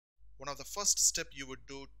One of the first step you would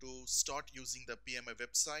do to start using the PMI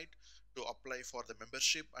website to apply for the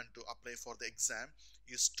membership and to apply for the exam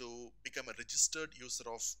is to become a registered user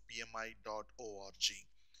of pmi.org.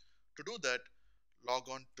 To do that, log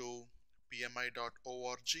on to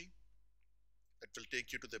pmi.org. That will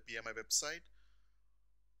take you to the PMI website.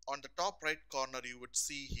 On the top right corner, you would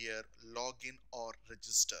see here login or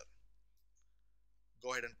register.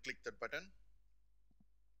 Go ahead and click that button.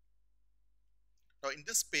 Now in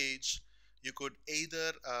this page, you could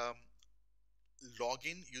either log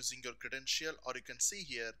in using your credential, or you can see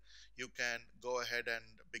here you can go ahead and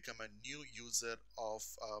become a new user of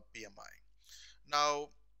PMI. Now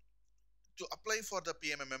to apply for the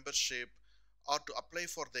PMI membership or to apply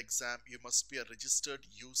for the exam, you must be a registered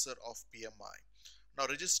user of PMI. Now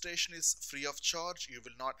registration is free of charge. You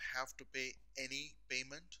will not have to pay any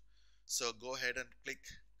payment. So go ahead and click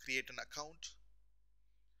create an account.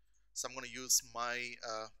 So I'm going to use my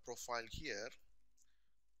profile here,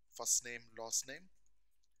 first name, last name,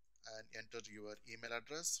 and enter your email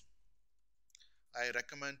address. I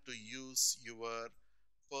recommend to use your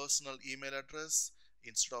personal email address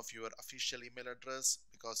instead of your official email address,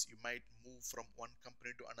 because you might move from one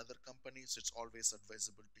company to another company, so it's always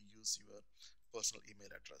advisable to use your personal email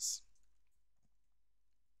address.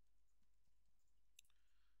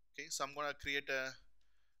 Okay, so I'm going to create a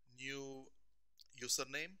new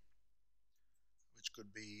username, which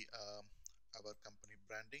could be our company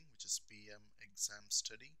branding, which is PM Exam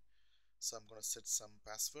Study. So I'm going to set some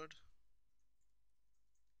password,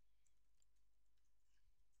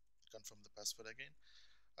 confirm the password again.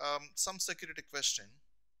 Some security question.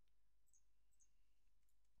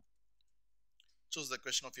 Choose the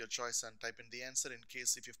question of your choice and type in the answer. In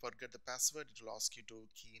case if you forget the password, it will ask you to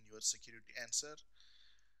key in your security answer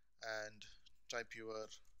and type your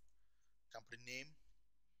company name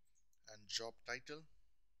and job title.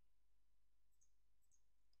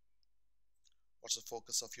 What's the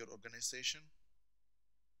focus of your organization?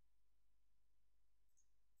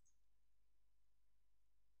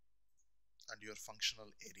 And your functional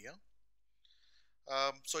area.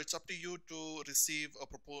 So it's up to you to receive a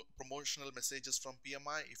promotional messages from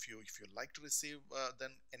PMI. If you like to receive, then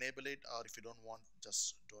enable it, or if you don't want,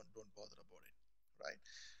 just don't bother about it,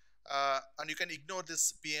 right? And you can ignore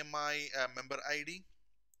this PMI member ID.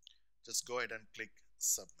 Just go ahead and click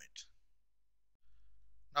submit.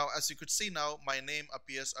 Now, as you could see, now my name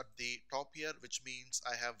appears at the top here, which means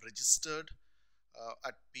I have registered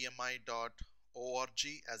at pmi.org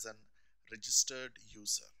as an registered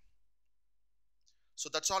user. So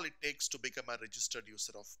that's all it takes to become a registered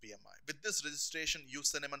user of PMI. With this registration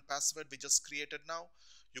username and password we just created now,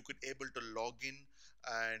 you could able to log in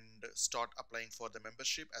and start applying for the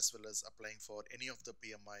membership as well as applying for any of the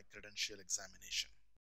PMI credential examination.